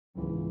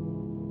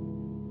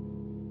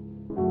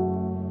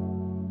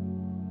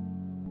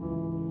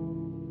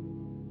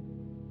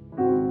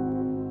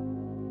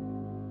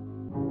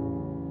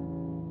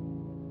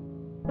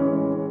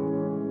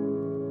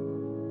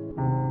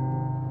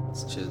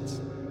Chits.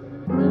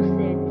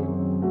 Lucid.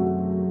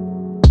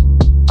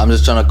 I'm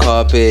just tryna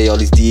copy all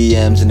these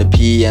DMs and the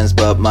PMs,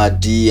 but my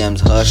DMs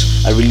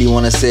hush. I really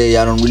wanna say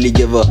I don't really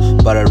give a,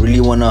 but I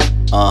really wanna,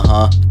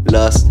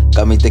 lust.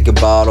 Got me thinking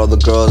about all the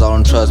girls I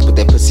don't trust, but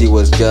their pussy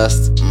was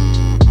just,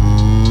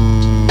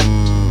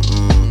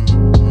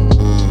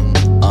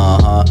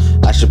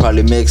 I should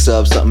probably mix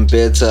up something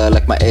bitter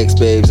like my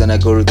ex-babes, and I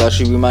go to thought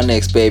she'd be my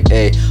next babe,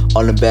 ayy.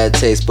 All in bad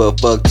taste, but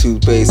fuck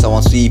toothpaste. I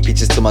want sweet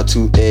peaches to my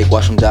toothache,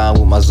 wash them down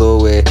with my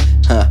Zoe.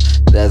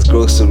 That's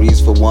groceries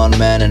for one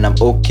man, and I'm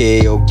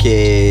okay.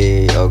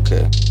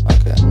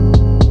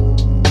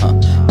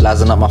 Lies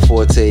are not my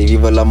forte,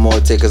 viva la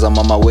morte, cause I'm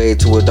on my way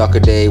to a darker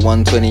day.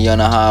 120 on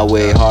the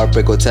highway,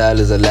 Heartbreak Hotel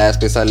is the last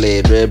place I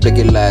laid. Red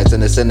blinking lights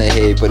and it's in the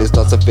hate, but it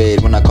starts to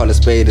fade when I call a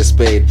spade,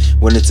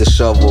 when it's a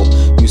shovel.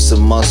 Use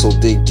some muscle,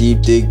 dig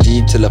deep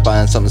till I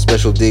find something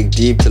special. Dig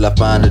deep till I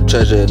find a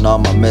treasure in all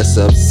my mess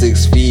ups.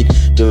 6 feet,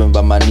 driven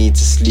by my need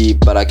to sleep,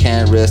 but I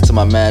can't rest till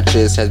my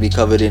mattress has me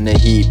covered in a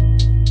heap.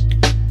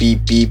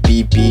 Beep, beep,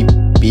 beep, beep,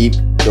 beep,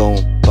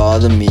 don't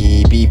bother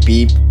me. Beep,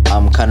 beep,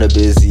 I'm kinda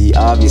busy,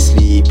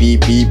 obviously.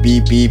 Beep, beep,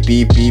 beep, beep,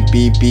 beep, beep, beep,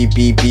 beep,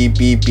 beep, beep,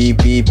 beep, beep,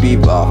 beep, beep.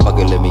 Oh, fuck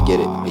it, let me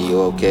get it. Are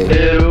you okay?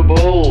 Little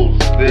bowls,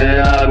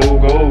 then I go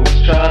ghost,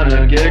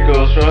 tryna get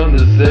girls from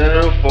the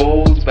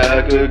centerfolds.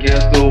 Back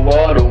against the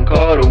wall, don't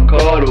call,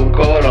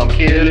 I'm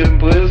killing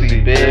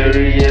pussy.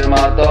 Burying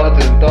my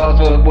thoughts and thoughts,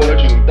 fuck what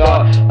you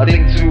thought. I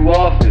think too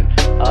often,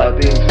 I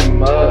think too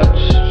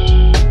much.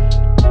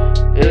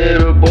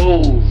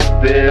 Edibles,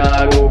 then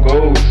I go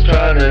ghost,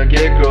 tryna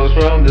get girls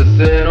from the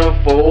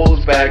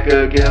centerfolds. Back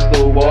against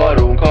the wall,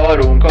 don't call,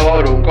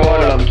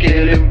 I'm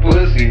killing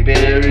pussy.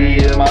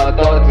 Burying my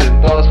thoughts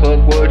and thoughts,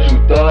 fuck what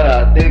you thought.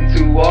 I think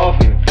too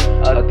often,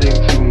 I think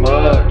too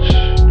much,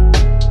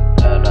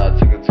 and I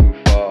took it too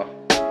far.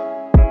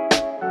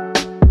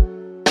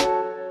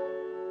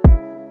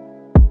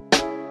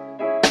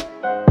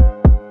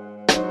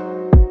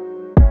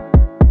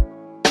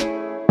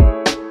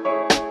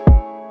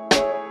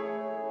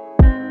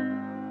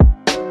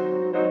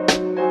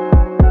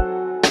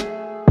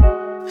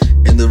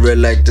 The red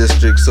light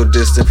district, so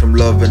distant from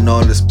love and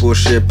all this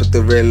bullshit, but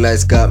the red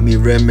lights got me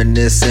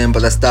reminiscing.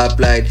 But that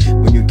stoplight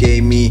when you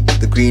gave me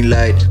the green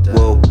light,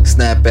 whoa,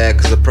 snap back,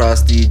 cause the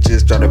prosty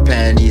just dropped her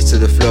panties to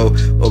the flow.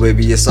 Oh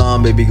baby, it's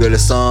on, baby girl,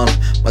 it's on.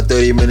 My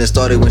 30 minutes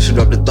started when she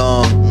dropped the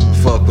thong.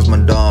 Fuck was my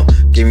dom,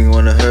 gave me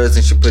one of hers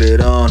and she put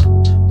it on.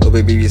 Oh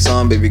baby, it's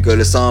on, baby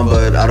girl, it's on.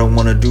 But I don't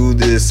wanna do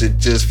this, it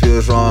just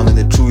feels wrong. And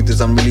the truth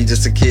is I'm really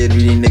just a kid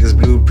reading niggas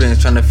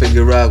blueprints, trying to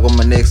figure out what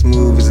my next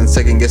move is, and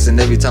second guessing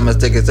every time I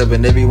take a step.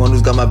 And everyone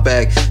who's got my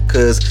back,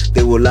 cause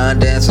they will line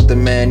dance with the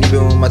man,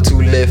 even when my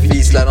 2 left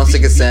feet slide on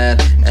sinking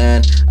sand.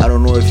 And I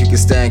don't know if you can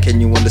stand, can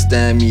you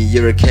understand me?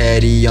 You're a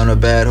caddy on a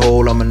bad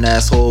hole, I'm an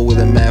asshole with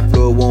a mad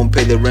flow. Won't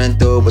pay the rent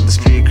though, but the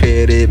street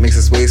credit makes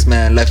us waste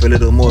man. Life a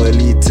little more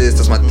elitist,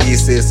 that's my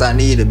thesis. I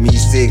need a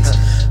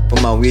me6 for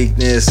my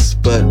weakness,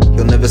 but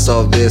you'll never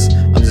solve this.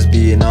 I'm just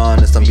being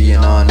honest, I'm being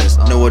honest.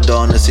 No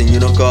Adonis and you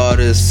don't got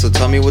us, so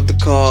tell me what the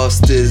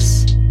cost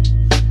is.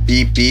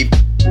 Beep beep,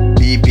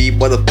 beep beep,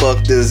 why the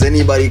fuck does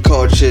anybody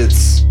call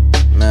chits?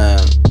 Man,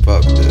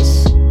 fuck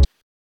this.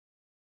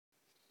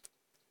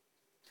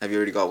 Have you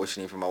already got what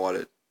you need from my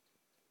wallet?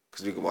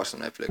 Cause we can watch some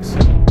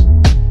Netflix.